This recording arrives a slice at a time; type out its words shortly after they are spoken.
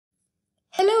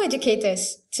Hello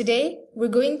educators! Today, we're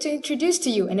going to introduce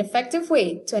to you an effective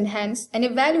way to enhance and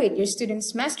evaluate your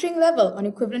students' mastering level on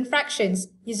equivalent fractions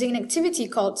using an activity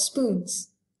called Spoons.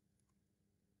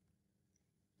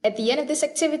 At the end of this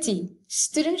activity,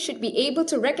 students should be able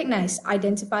to recognize,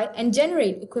 identify, and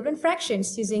generate equivalent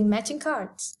fractions using matching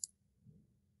cards.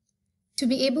 To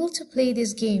be able to play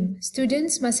this game,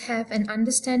 students must have an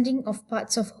understanding of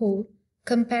parts of whole,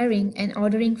 comparing and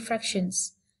ordering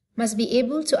fractions, must be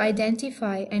able to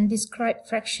identify and describe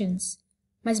fractions,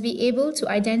 must be able to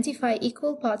identify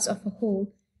equal parts of a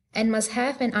whole, and must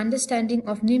have an understanding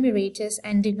of numerators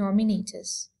and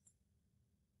denominators.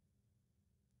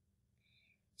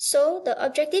 So, the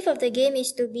objective of the game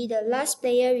is to be the last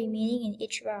player remaining in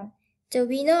each round. The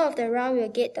winner of the round will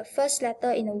get the first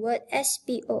letter in the word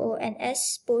S-P-O-O-N-S,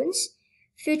 spoons.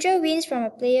 Future wins from a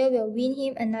player will win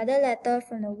him another letter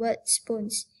from the word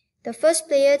spoons. The first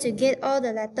player to get all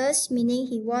the letters, meaning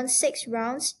he won 6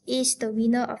 rounds, is the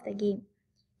winner of the game.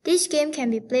 This game can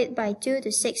be played by 2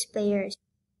 to 6 players.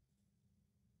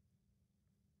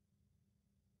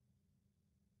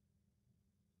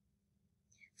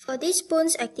 For this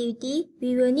spoons activity,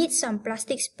 we will need some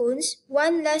plastic spoons,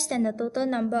 one less than the total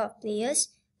number of players,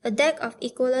 a deck of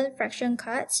equivalent fraction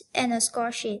cards, and a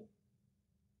score sheet.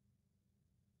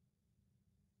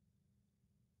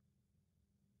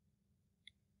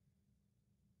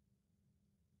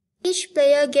 Each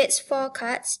player gets 4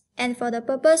 cards, and for the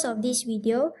purpose of this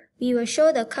video, we will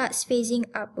show the cards facing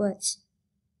upwards.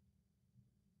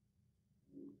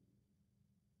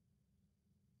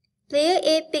 Player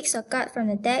A picks a card from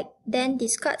the deck, then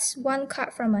discards 1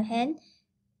 card from a hand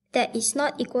that is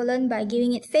not equivalent by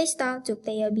giving it face down to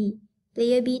Player B.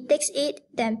 Player B takes it,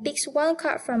 then picks 1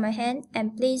 card from a hand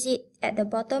and places it at the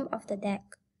bottom of the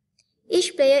deck.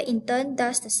 Each player in turn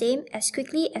does the same as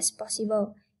quickly as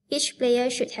possible. Each player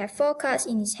should have 4 cards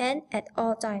in his hand at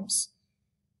all times.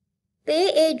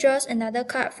 Player A draws another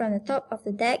card from the top of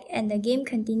the deck and the game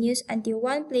continues until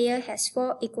one player has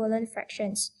 4 equivalent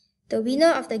fractions. The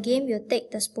winner of the game will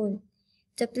take the spoon.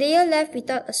 The player left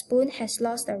without a spoon has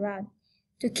lost the round.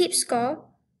 To keep score,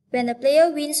 when the player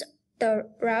wins the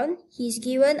round, he is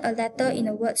given a letter in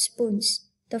the word spoons.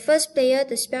 The first player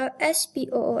to spell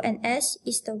S-P-O-O-N-S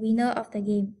is the winner of the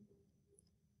game.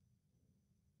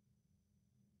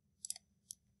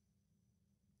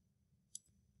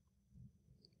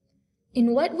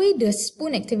 In what way does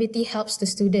spoon activity help the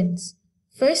students?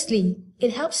 Firstly,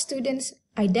 it helps students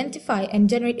identify and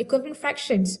generate equivalent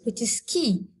fractions, which is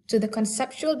key to the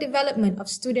conceptual development of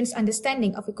students'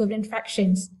 understanding of equivalent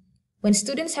fractions. When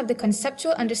students have the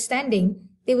conceptual understanding,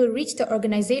 they will reach the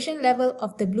organization level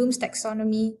of the Bloom's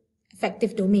taxonomy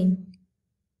affective domain.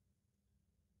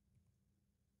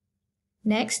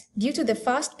 Next, due to the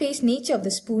fast-paced nature of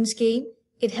the spoons game,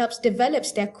 it helps develop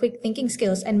their quick thinking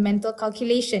skills and mental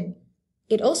calculation.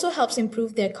 It also helps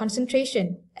improve their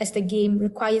concentration, as the game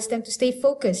requires them to stay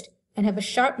focused and have a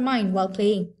sharp mind while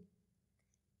playing.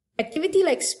 Activity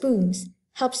like spoons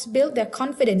helps build their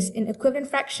confidence in equivalent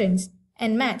fractions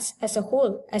and maths as a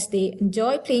whole, as they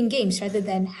enjoy playing games rather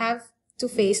than have to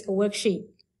face a worksheet.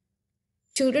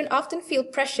 Children often feel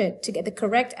pressured to get the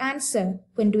correct answer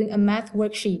when doing a math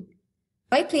worksheet.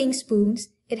 By playing spoons,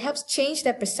 it helps change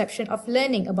their perception of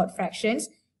learning about fractions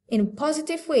in a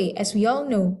positive way, as we all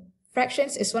know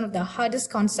fractions is one of the hardest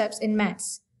concepts in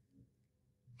maths.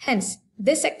 Hence,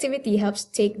 this activity helps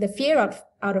take the fear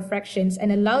out of fractions and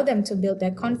allow them to build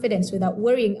their confidence without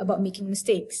worrying about making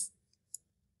mistakes.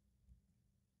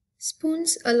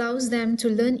 Spoons allows them to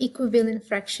learn equivalent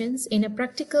fractions in a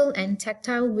practical and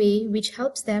tactile way, which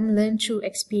helps them learn through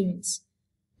experience.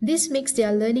 This makes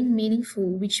their learning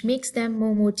meaningful, which makes them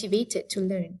more motivated to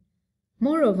learn.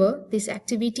 Moreover, this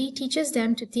activity teaches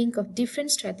them to think of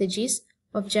different strategies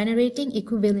of generating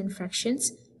equivalent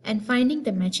fractions and finding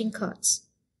the matching cards.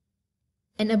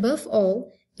 And above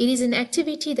all, it is an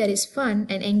activity that is fun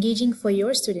and engaging for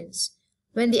your students.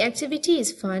 When the activity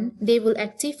is fun, they will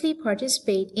actively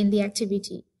participate in the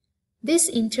activity. This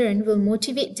in turn will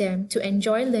motivate them to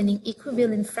enjoy learning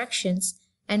equivalent fractions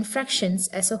and fractions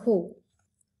as a whole.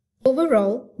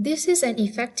 Overall, this is an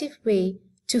effective way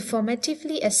to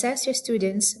formatively assess your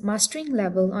students' mastering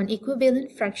level on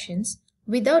equivalent fractions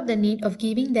without the need of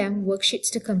giving them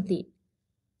worksheets to complete.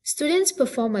 Students'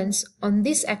 performance on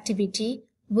this activity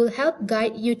will help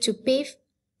guide you to pave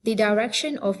the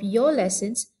direction of your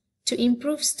lessons to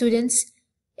improve students'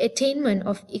 attainment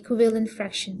of equivalent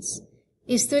fractions.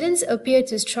 If students appear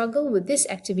to struggle with this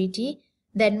activity,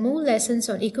 then more lessons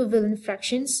on equivalent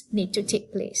fractions need to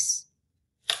take place.